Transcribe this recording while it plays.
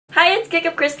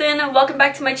Cakeupchristen. Welcome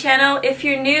back to my channel. If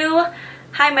you're new,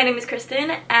 hi, my name is Kristen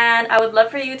and I would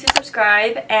love for you to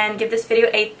subscribe and give this video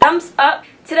a thumbs up.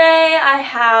 Today I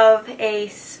have a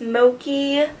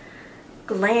smoky,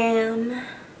 glam,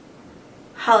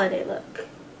 holiday look.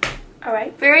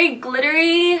 Alright, very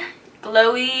glittery,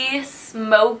 glowy,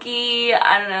 smoky,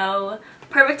 I don't know.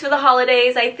 Perfect for the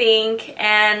holidays, I think,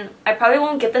 and I probably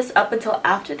won't get this up until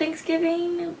after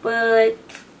Thanksgiving, but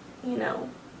you know,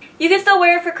 you can still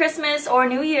wear it for Christmas or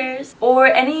New Year's or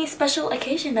any special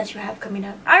occasion that you have coming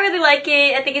up. I really like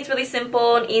it. I think it's really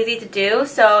simple and easy to do,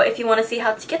 so if you want to see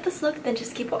how to get this look, then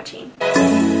just keep watching.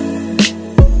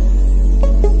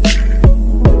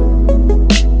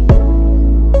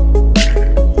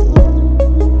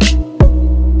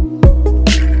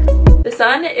 The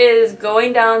sun is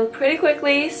going down pretty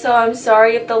quickly, so I'm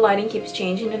sorry if the lighting keeps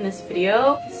changing in this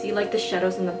video. You see like the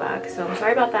shadows in the back, so I'm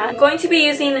sorry about that. I'm going to be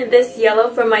using this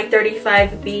yellow from my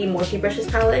 35B Morphe brushes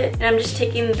palette, and I'm just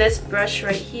taking this brush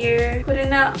right here, putting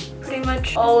that pretty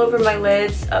much all over my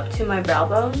lids up to my brow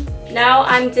bone. Now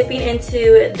I'm dipping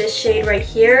into this shade right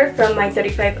here from my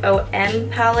 35OM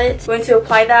palette. I'm going to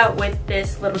apply that with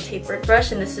this little tapered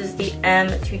brush, and this is the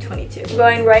M222. I'm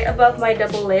going right above my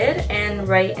double lid and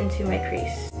right into my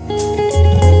crease. I'm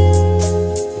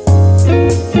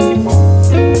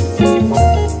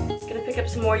gonna pick up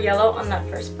some more yellow on that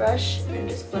first brush and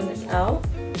just blend this out.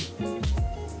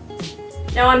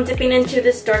 Now I'm dipping into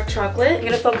this dark chocolate. I'm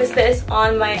gonna focus this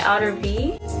on my outer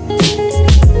V.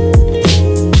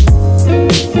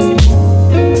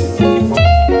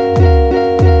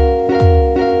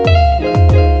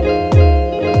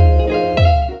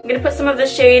 I'm gonna put some of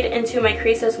this shade into my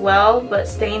crease as well, but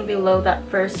staying below that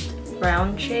first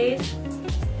brown shade.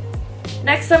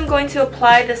 Next, I'm going to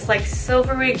apply this like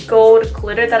silvery gold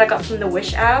glitter that I got from the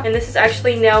Wish app, and this is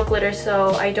actually nail glitter,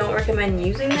 so I don't recommend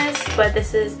using this, but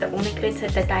this is the only glitter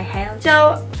that I have.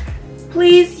 So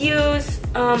please use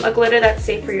a glitter that's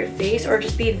safe for your face, or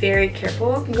just be very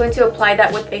careful. I'm going to apply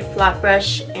that with a flat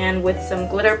brush and with some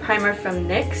glitter primer from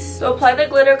NYX. So apply the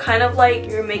glitter kind of like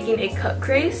you're making a cut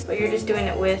crease, but you're just doing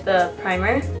it with the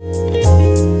primer.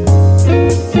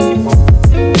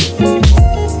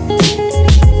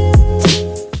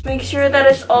 Make sure that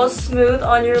it's all smooth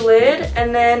on your lid,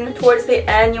 and then towards the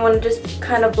end you want to just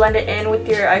kind of blend it in with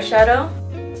your eyeshadow.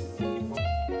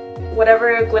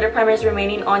 Whatever glitter primer is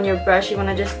remaining on your brush, you want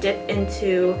to just dip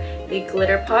into a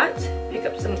glitter pot, pick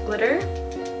up some glitter,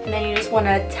 and then you just want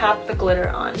to tap the glitter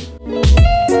on.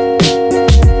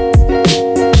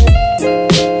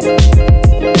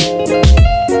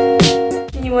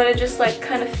 And you want to just like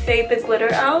kind of fade the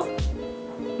glitter out.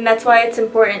 And that's why it's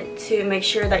important to make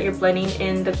sure that you're blending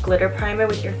in the glitter primer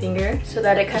with your finger so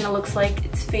that it kind of looks like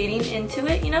it's fading into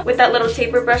it, you know? With that little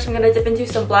taper brush, I'm going to dip into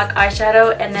some black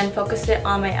eyeshadow and then focus it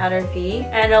on my outer V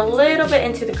and a little bit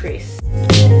into the crease.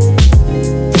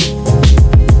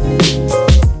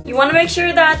 You want to make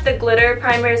sure that the glitter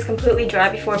primer is completely dry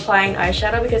before applying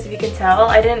eyeshadow, because if you can tell,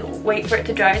 I didn't wait for it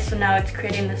to dry, so now it's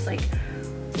creating this like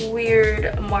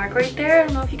weird mark right there. I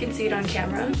don't know if you can see it on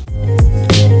camera.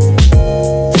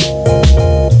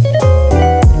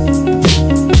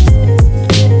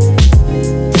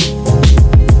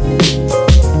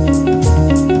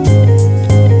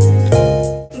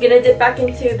 I'm gonna dip back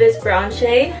into this brown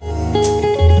shade.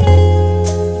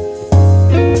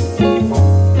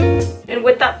 And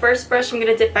with that first brush, I'm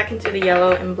gonna dip back into the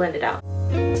yellow and blend it out.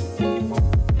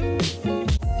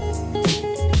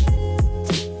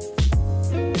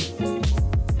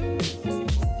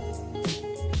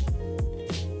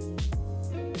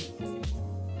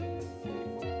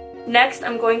 Next,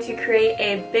 I'm going to create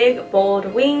a big, bold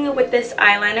wing with this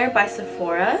eyeliner by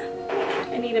Sephora.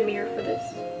 I need a mirror for this.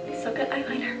 I suck at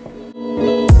eyeliner.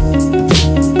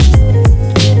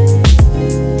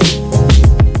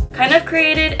 Kind of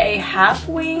created a half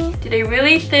wing. Did a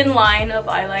really thin line of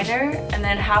eyeliner, and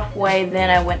then halfway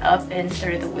then I went up and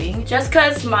started the wing. Just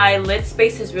because my lid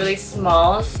space is really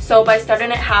small, so by starting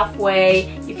it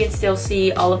halfway, you can still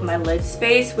see all of my lid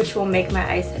space, which will make my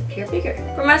eyes appear bigger.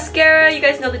 For mascara, you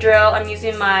guys know the drill. I'm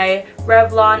using my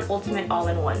Revlon Ultimate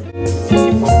All-in-One.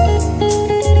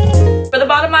 For the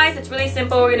bottom eyes, it's really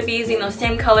simple. We're going to be using those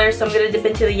same colors, so I'm going to dip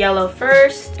into the yellow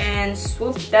first and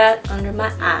swoop that under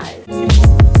my eyes.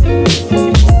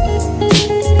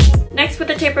 Next, with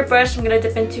the tapered brush, I'm going to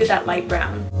dip into that light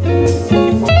brown.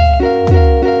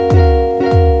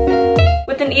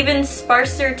 With an even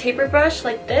sparser taper brush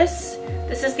like this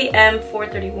is the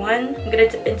M431. I'm going to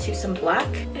dip into some black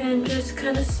and just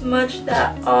kind of smudge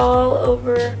that all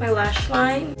over my lash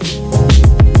line.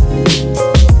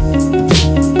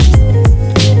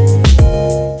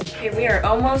 Okay, we are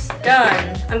almost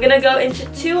done. I'm gonna go into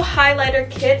two highlighter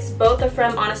kits. Both are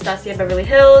from Anastasia Beverly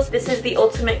Hills. This is the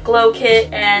Ultimate Glow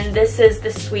Kit and this is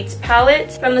the Sweets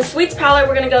palette. From the Sweets palette,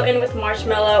 we're gonna go in with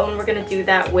Marshmallow, and we're gonna do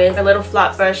that with a little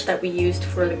flat brush that we used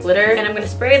for the glitter. And I'm gonna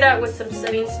spray that with some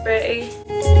setting spray.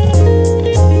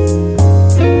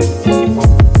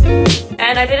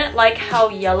 And I didn't like how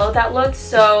yellow that looked,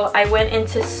 so I went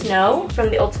into Snow from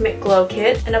the Ultimate Glow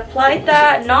Kit and applied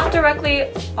that not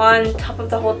directly on top of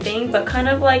the whole thing, but kind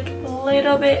of like a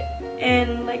little bit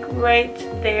in like right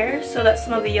there so that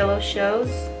some of the yellow shows.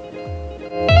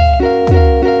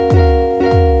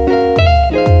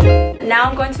 Now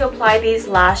I'm going to apply these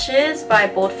lashes by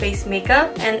Bold Face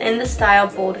Makeup and in the style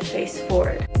Bold Face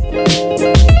Forward.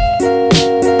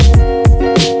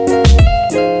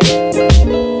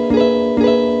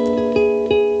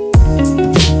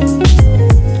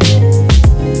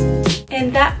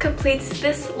 And that completes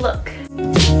this look.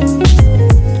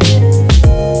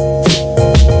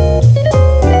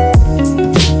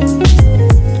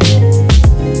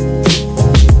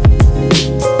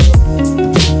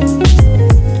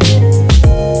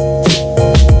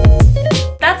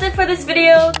 That's it for this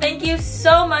video. Thank you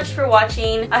so much for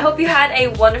watching. I hope you had a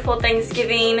wonderful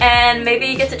Thanksgiving and maybe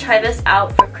you get to try this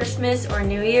out for Christmas or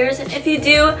New Year's. And if you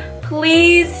do,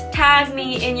 please tag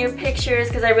me in your pictures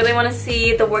because I really want to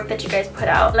see the work that you guys put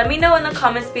out. Let me know in the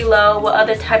comments below what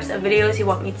other types of videos you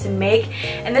want me to make,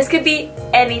 and this could be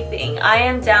anything. I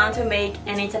am down to make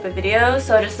any type of video,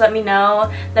 so just let me know.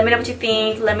 Let me know what you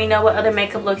think. Let me know what other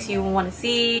makeup looks you want to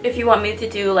see. If you want me to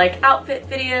do like outfit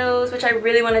videos, which I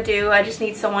really want to do, I just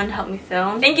need someone to help me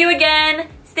film. Thank you again.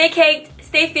 Stay caked,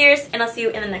 stay fierce, and I'll see you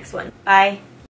in the next one. Bye.